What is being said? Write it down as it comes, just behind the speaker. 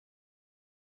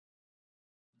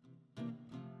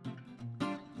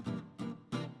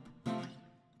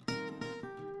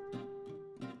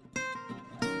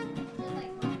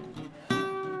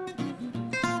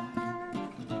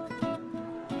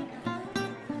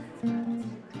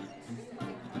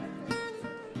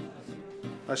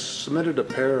I submitted a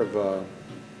pair of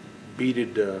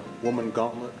beaded woman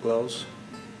gauntlet gloves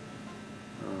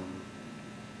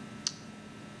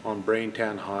on brain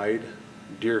tan hide,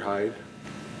 deer hide,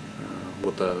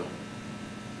 with a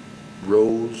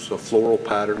rose, a floral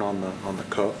pattern on the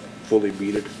cuff, fully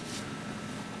beaded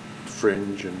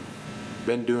fringe, and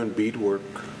been doing beadwork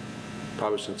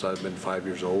probably since I've been 5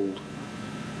 years old.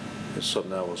 It's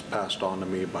something that was passed on to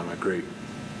me by my great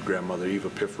grandmother Eva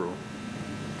Piffero.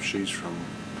 She's from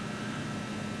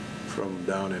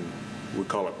down in, we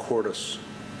call it Cordes,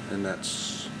 and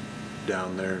that's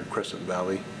down there in Crescent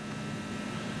Valley.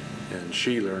 And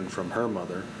she learned from her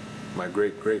mother, my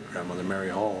great-great-grandmother, Mary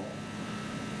Hall.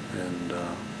 And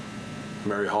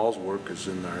Mary Hall's work is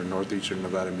in our Northeastern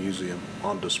Nevada Museum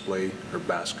on display, her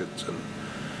baskets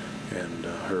and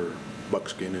her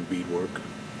buckskin and beadwork.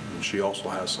 And she also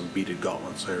has some beaded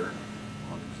gauntlets there.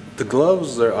 The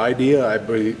gloves, their idea,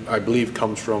 I believe,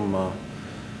 comes from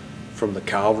the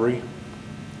cavalry,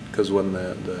 because when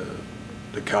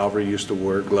the cavalry used to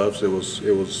wear gloves, it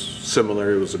was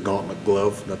similar. It was a gauntlet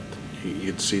glove that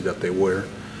you'd see that they wear,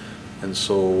 and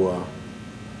so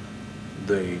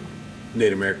the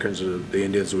Native Americans, the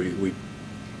Indians, we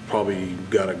probably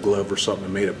got a glove or something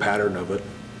and made a pattern of it,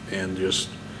 and just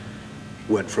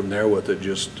went from there with it.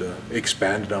 Just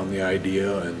expanded on the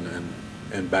idea,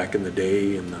 and back in the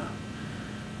day, and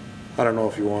I don't know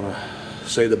if you want to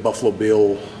say the Buffalo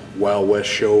Bill Wild West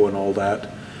show and all that.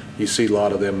 You see a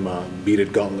lot of them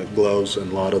beaded gauntlet gloves,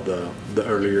 and a lot of the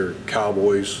earlier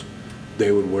cowboys,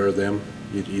 they would wear them.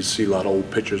 You see a lot of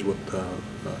old pictures with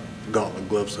gauntlet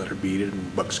gloves that are beaded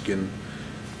and buckskin,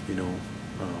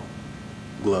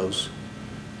 gloves.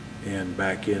 And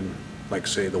back in, like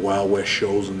say, the Wild West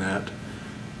shows and that,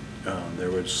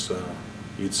 there was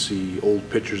you'd see old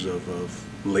pictures of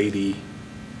lady,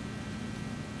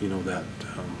 that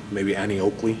maybe Annie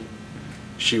Oakley.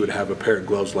 She would have a pair of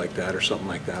gloves like that or something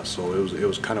like that. So it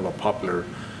was kind of a popular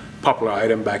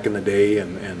item back in the day,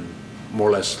 and more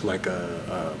or less like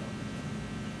a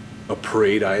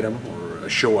parade item or a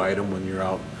show item when you're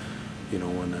out,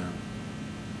 when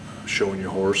showing your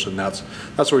horse. And that's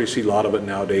where you see a lot of it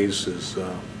nowadays, is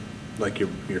like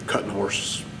your cutting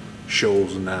horse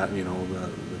shows and that. The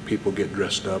people get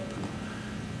dressed up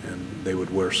and they would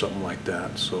wear something like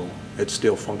that. So it's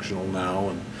still functional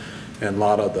now, and a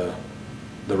lot of the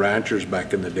ranchers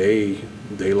back in the day,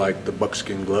 they liked the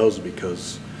buckskin gloves,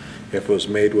 because if it was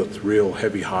made with real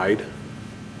heavy hide,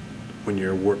 when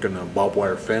you're working a barbed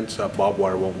wire fence, that barbed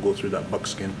wire won't go through that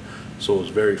buckskin. So it was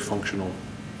very functional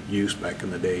use back in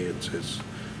the day. It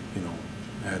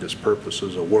had its purpose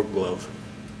as a work glove.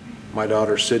 My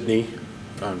daughter Sydney,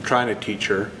 I'm trying to teach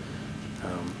her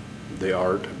the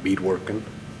art of beadworking,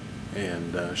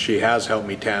 and she has helped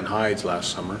me tan hides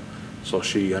last summer, so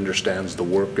she understands the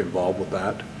work involved with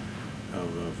that,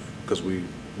 because we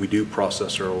do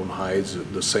process our own hides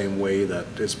the same way that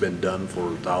it's been done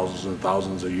for thousands and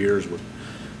thousands of years with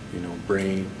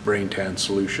brain tan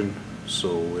solution.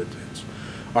 So it's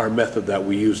our method that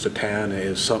we use to tan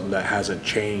is something that hasn't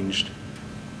changed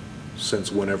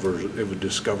since whenever it was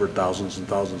discovered thousands and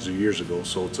thousands of years ago.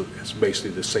 So it's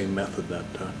basically the same method that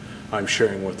I'm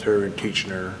sharing with her and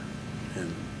teaching her,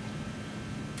 and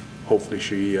hopefully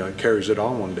she carries it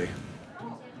on one day.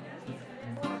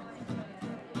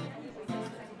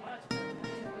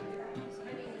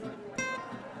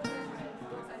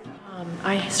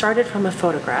 I started from a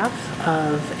photograph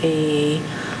of a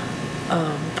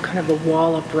kind of a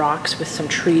wall of rocks with some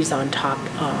trees on top,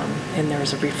 and there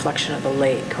was a reflection of the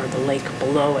lake, or the lake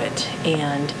below it.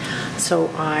 And so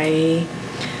I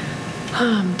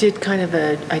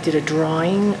did a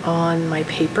drawing on my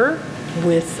paper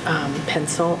with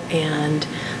pencil, and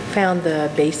found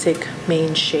the basic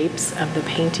main shapes of the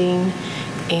painting.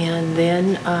 And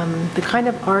then the kind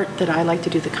of art that I like to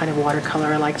do, the kind of watercolor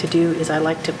I like to do, is I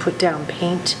like to put down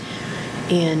paint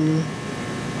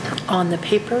on the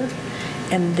paper,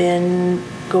 and then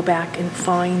go back and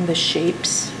find the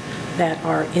shapes that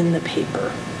are in the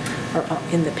paper or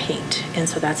in the paint. And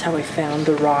so that's how I found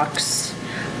the rocks.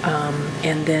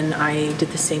 And then I did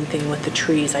the same thing with the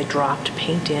trees. I dropped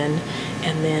paint in,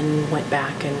 and then went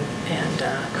back and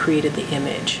created the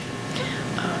image.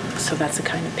 So that's the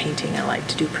kind of painting I like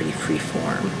to do, pretty free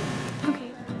form.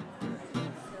 Okay.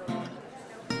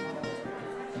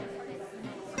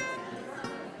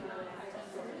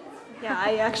 Yeah,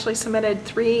 I actually submitted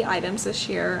 3 items this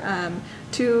year,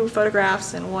 2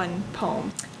 photographs and 1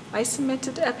 poem. I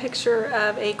submitted a picture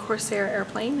of a Corsair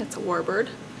airplane. It's a warbird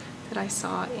that I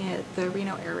saw at the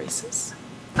Reno Air Races.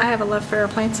 I have a love for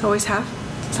airplanes, always have,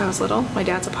 since I was little. My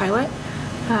dad's a pilot.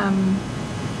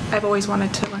 I've always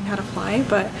wanted to learn how to fly,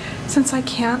 but since I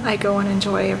can't, I go and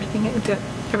enjoy everything that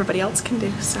everybody else can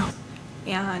do. So,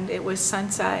 and it was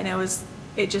sunset, and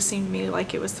it just seemed to me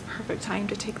like it was the perfect time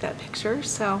to take that picture,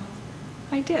 so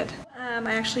I did.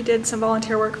 I actually did some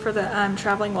volunteer work for the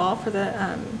traveling wall for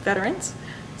the veterans,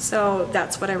 so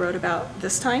that's what I wrote about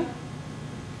this time.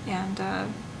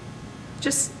 And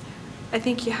just, I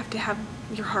think you have to have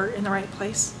your heart in the right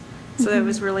place. So it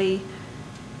was really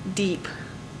deep,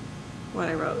 what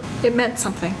I wrote. It meant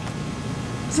something.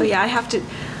 So yeah,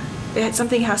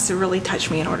 something has to really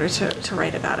touch me in order to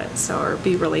write about it, so, or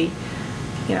be really,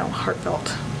 you know,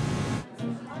 heartfelt.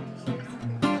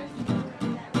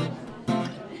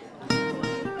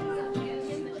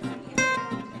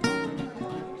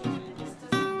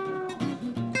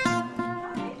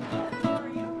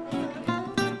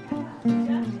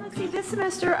 This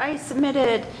semester I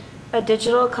submitted a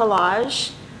digital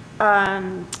collage,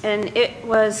 and it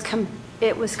was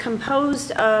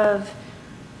composed of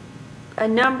a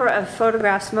number of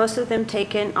photographs, most of them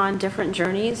taken on different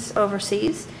journeys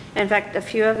overseas. In fact, a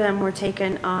few of them were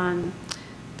taken on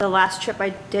the last trip I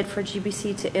did for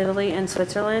GBC to Italy and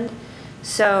Switzerland.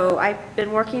 So I've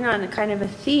been working on a kind of a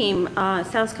theme. It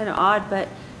sounds kind of odd, but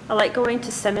I like going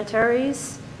to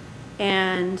cemeteries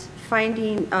and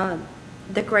finding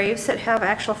the graves that have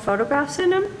actual photographs in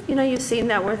them. You know, you've seen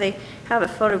that where they have a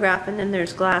photograph and then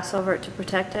there's glass over it to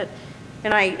protect it.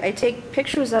 And I take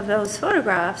pictures of those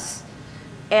photographs,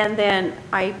 and then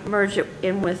I merge it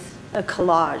in with a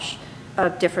collage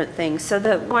of different things. So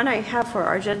the one I have for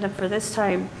Argentum for this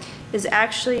time is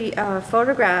actually a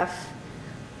photograph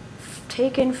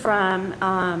taken from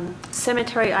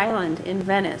Cemetery Island in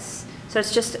Venice. So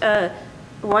it's just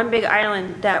one big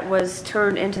island that was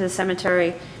turned into the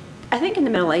cemetery, I think in the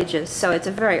Middle Ages, so it's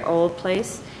a very old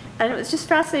place. And it was just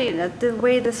fascinating, the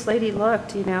way this lady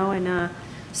looked, you know, and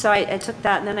so I took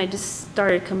that, and then I just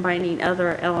started combining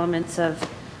other elements of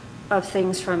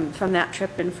things from that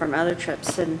trip and from other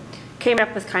trips, and came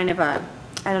up with kind of a,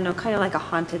 I don't know, kind of like a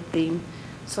haunted theme,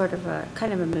 sort of a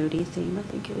kind of a moody theme, I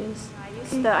think it is.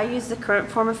 I use the current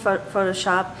form of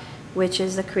Photoshop, which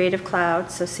is the Creative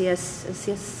Cloud, so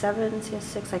CS7,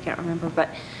 CS6, I can't remember, but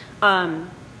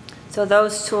so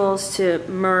those tools to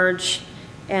merge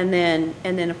and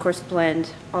then of course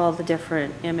blend all the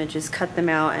different images, cut them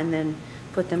out, and then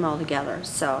put them all together.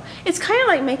 So it's kind of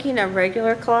like making a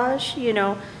regular collage, you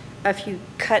know, if you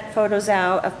cut photos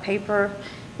out of paper,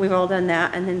 we've all done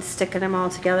that, and then sticking them all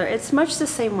together. It's much the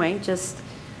same way, just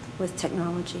with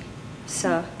technology.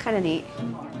 So kind of neat.